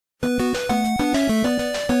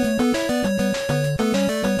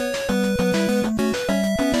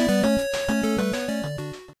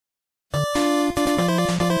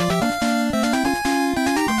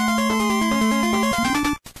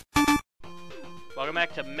Welcome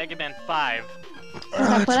back to Mega Man 5.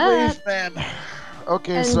 It's Wave Man.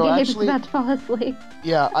 Okay, And so Gabe's actually, about to fall asleep.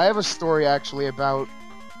 yeah, I have a story actually about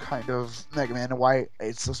kind of Mega Man and why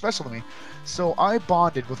it's so special to me. So I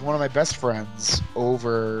bonded with one of my best friends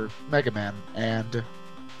over Mega Man, and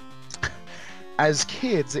as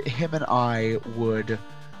kids, him and I would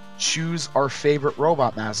choose our favorite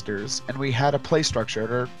robot masters, and we had a play structure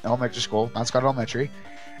at our elementary school, Mascot Elementary,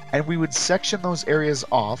 and we would section those areas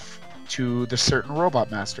off to the certain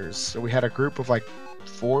robot masters. So we had a group of like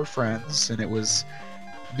 4 friends, and it was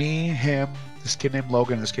me, him, this kid named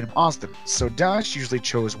Logan, and this kid named Austin. So Dash usually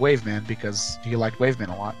chose Waveman because he liked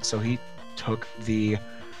Waveman a lot, so he took the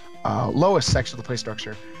lowest section of the play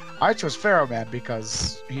structure. I chose Pharaoh Man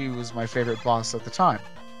because he was my favorite boss at the time.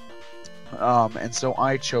 And so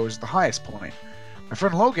I chose the highest point. My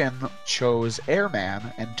friend Logan chose Airman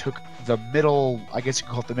and took the middle, I guess you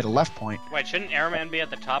could call it the middle left point. Wait, shouldn't Airman be at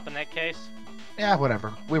the top in that case? Yeah,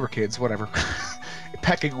 whatever. We were kids, whatever.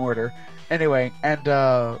 Pecking order. Anyway, and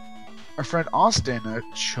our friend Austin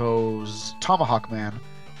chose Tomahawk Man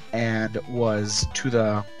and was to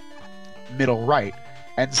the middle right.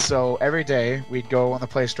 And so every day we'd go on the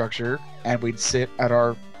play structure and we'd sit at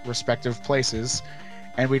our respective places,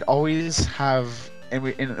 and we'd always have, and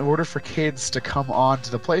in order for kids to come on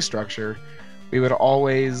to the play structure, we would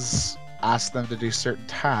always ask them to do certain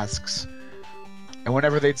tasks. And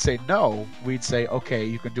whenever they'd say no, we'd say, okay,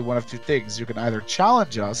 you can do one of 2 things. You can either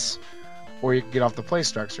challenge us, or you can get off the play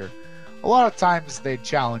structure. A lot of times they'd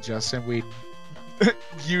challenge us, and we'd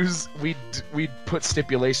we'd put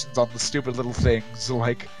stipulations on the stupid little things,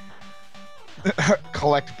 like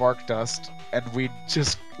collect bark dust, and we'd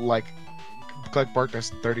just like collect bark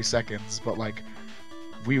dust in 30 seconds, but like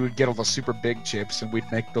we would get all the super big chips and we'd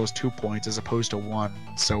make those 2 points as opposed to 1,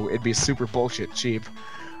 so it'd be super bullshit cheap.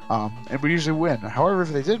 And we usually win. However, if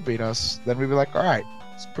they did beat us, then we'd be like, alright,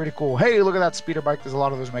 it's pretty cool. Hey, look at that speeder bike, there's a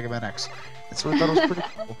lot of those Mega Man X. And so we thought it was pretty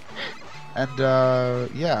cool. And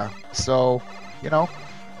yeah, so you know,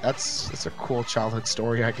 that's a cool childhood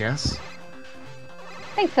story, I guess.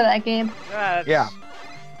 Thanks for that, Gabe. Yeah.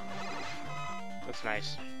 That's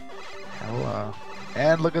nice. Hell,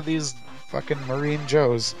 and look at these fucking Marine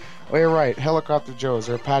Joes. Oh, you're right, Helicopter Joes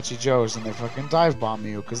or Apache Joes, and they fucking dive bomb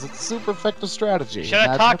you because it's a super effective strategy. Should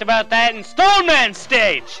have talked about that in Stone Man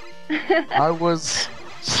stage! I was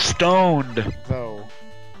stoned, though.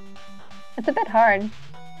 It's a bit hard.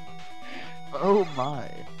 Oh my.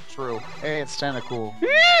 True. Hey, it's Tentacool.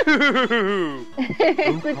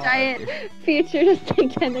 It's a giant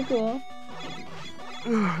futuristic tentacle.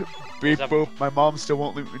 Beep boop. My mom still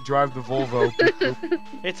won't let me drive the Volvo. Beep boop.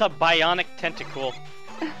 It's a bionic tentacle.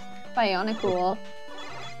 Bionicool.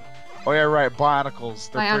 Oh yeah, right.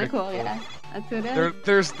 Bionicles. They're pretty Bionicool, cool. yeah. That's who it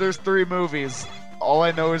is. There's 3 movies. All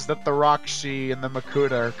I know is that the Rockshi and the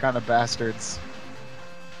Makuta are kind of bastards.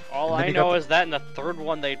 All I know is that in the 3rd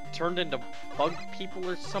one they turned into bug people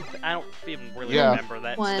or something. I don't even really remember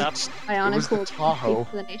that stuff. Bionicool Tahoe.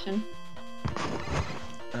 for the nation.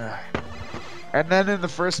 And then in the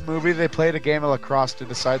first movie, they played a game of lacrosse to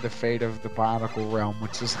decide the fate of the Bionicle realm,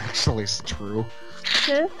 which is actually true.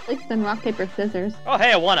 At least in rock, paper, scissors. Oh,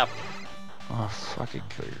 hey, a 1-up. Oh, fucking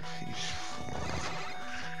kill your fish.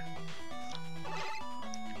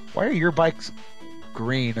 Why are your bikes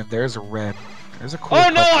green and theirs are red? There's a cool Oh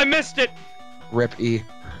no, I missed it! Rip E.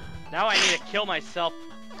 Now I need to kill myself.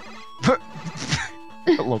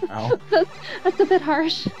 Hello, Al. That's a bit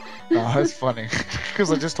harsh. No, that's funny.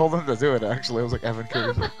 Because I just told him to do it, actually. I was like, Evan, kill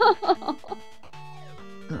yourself.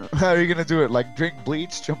 How are you gonna do it? Like, drink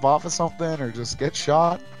bleach, jump off of something, or just get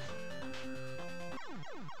shot?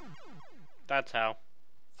 That's how.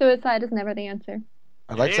 Suicide is never the answer.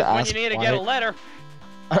 I'd like It to is ask when you need to why... get a letter.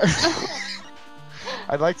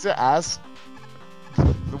 I'd like to ask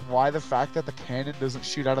why the fact that the cannon doesn't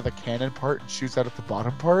shoot out of the cannon part and shoots out of the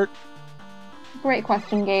bottom part. Great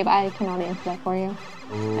question, Gabe. I cannot answer that for you.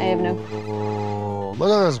 Ooh, I have no. Look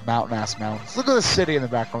at those mountain-ass mountains. Look at the city in the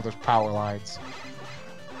background with those power lines.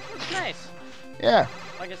 Nice. Yeah.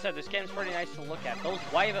 Like I said, this game's pretty nice to look at. Those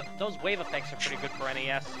wave effects are pretty good for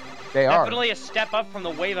NES. They are. Definitely a step up from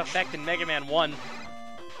the wave effect in Mega Man 1.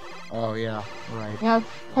 Oh yeah, right. Yeah, it's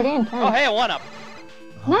pretty intense. Oh hey, a 1-up.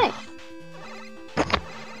 Nice.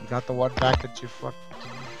 You got the one back that you fucking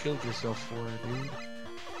killed yourself for, dude.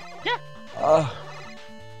 Yeah.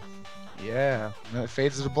 Yeah. And then it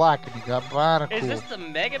fades to black and you got Bionicool. Is this the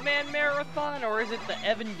Mega Man marathon or is it the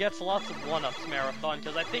Evan gets lots of 1-ups marathon?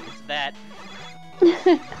 Because I think it's that.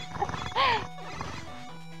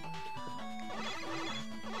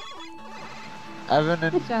 Evan,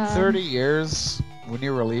 in 30 years, when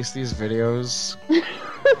you release these videos,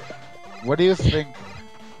 What do you think?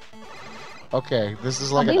 Okay, this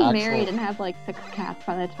is like I'll an be actual... married and have like 6 cats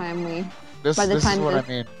by the time we. This is what I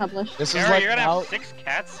mean. Published. This Kari, is like you're gonna now... have 6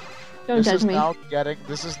 cats? Don't judge me.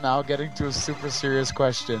 This is now getting to a super serious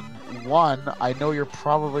question. 1, I know you're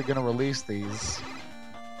probably gonna release these.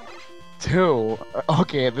 2,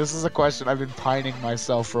 okay, this is a question I've been pining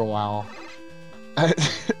myself for a while.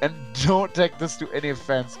 And don't take this to any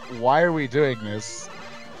offense. Why are we doing this?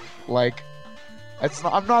 Like, it's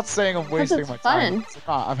not, I'm not saying I'm wasting my time. It's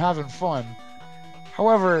not. I'm having fun.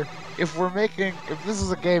 However, if this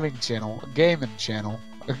is a gaming channel, a gaming channel,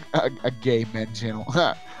 a gaming channel,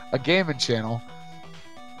 and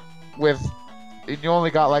you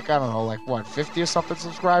only got like, I don't know, like what, 50 or something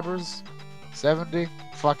subscribers? 70?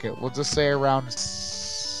 Fuck it, we'll just say around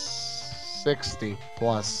 60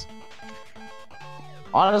 plus.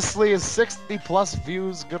 Honestly, is 60 plus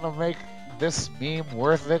views gonna make this meme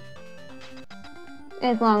worth it?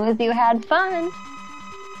 As long as you had fun.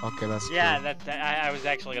 Okay, that's true. I was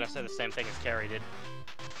actually gonna say the same thing as Kari did.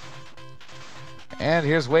 And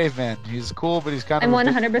here's Waveman. He's cool, but he's kind of... I'm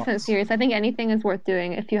 100% serious. I think anything is worth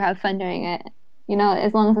doing if you have fun doing it. You know,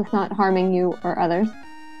 as long as it's not harming you or others.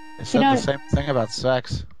 I said the same thing about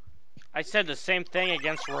sex. I said the same thing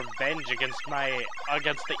against revenge against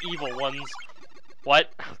the evil ones.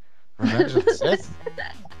 What? Revenge of the Sith?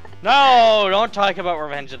 No, don't talk about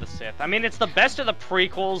Revenge of the Sith. I mean, it's the best of the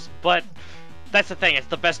prequels, but that's the thing, it's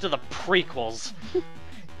the best of the prequels.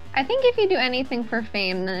 I think if you do anything for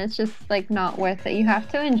fame, then it's just, like, not worth it. You have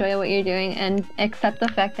to enjoy what you're doing and accept the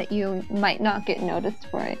fact that you might not get noticed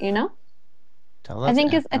for it, you know? I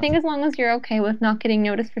think as long as you're okay with not getting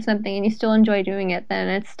noticed for something and you still enjoy doing it, then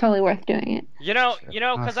it's totally worth doing it. You know,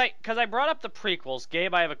 because I brought up the prequels,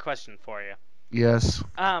 Gabe, I have a question for you. Yes.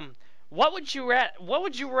 What would you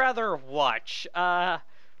rather watch?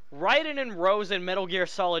 Raiden and Rose in Metal Gear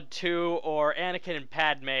Solid 2 or Anakin and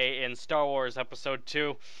Padme in Star Wars Episode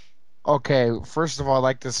 2? Okay, first of all, I'd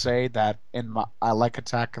like to say that I like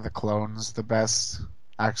Attack of the Clones the best.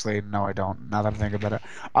 Actually, no, I don't. Now that I'm thinking about it,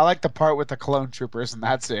 I like the part with the clone troopers, and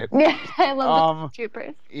that's it. Yeah, I love the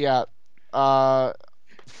troopers. Yeah.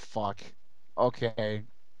 Fuck. Okay.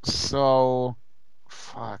 So,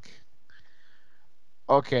 fuck.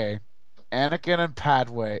 Okay. Anakin and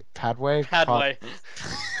Padme. Padme.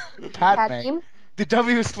 The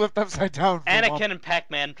W is flipped upside down. Anakin and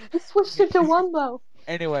Pac-Man. You switched it to Wumbo.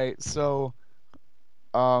 Anyway, so,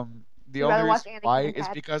 the only reason why is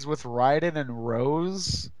because with Raiden and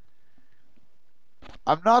Rose,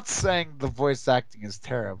 I'm not saying the voice acting is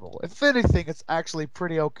terrible. If anything, it's actually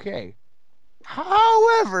pretty okay.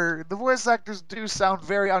 However, the voice actors do sound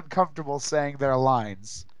very uncomfortable saying their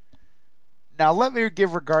lines. Now, let me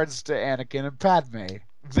give regards to Anakin and Padme.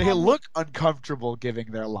 They look uncomfortable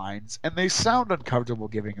giving their lines, and they sound uncomfortable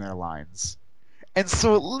giving their lines. And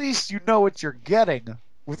so at least you know what you're getting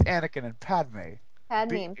with Anakin and Padme.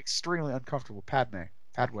 Being extremely uncomfortable. Padme.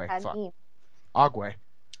 Fuck. Agwe.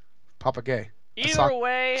 Papa Gay. Either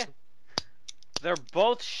way, they're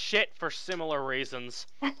both shit for similar reasons.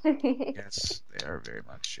 Yes, they are very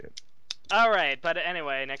much shit. Alright, but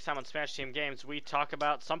anyway, next time on Smash Team Games, we talk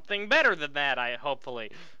about something better than that, hopefully.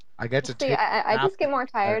 I get to take I just get more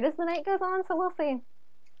tired as the night goes on, so we'll see.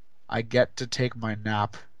 I get to take my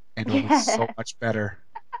nap, and it'll be so much better.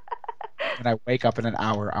 When I wake up in an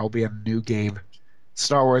hour, I'll be a new Gabe.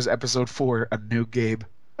 Star Wars Episode 4, a new Gabe.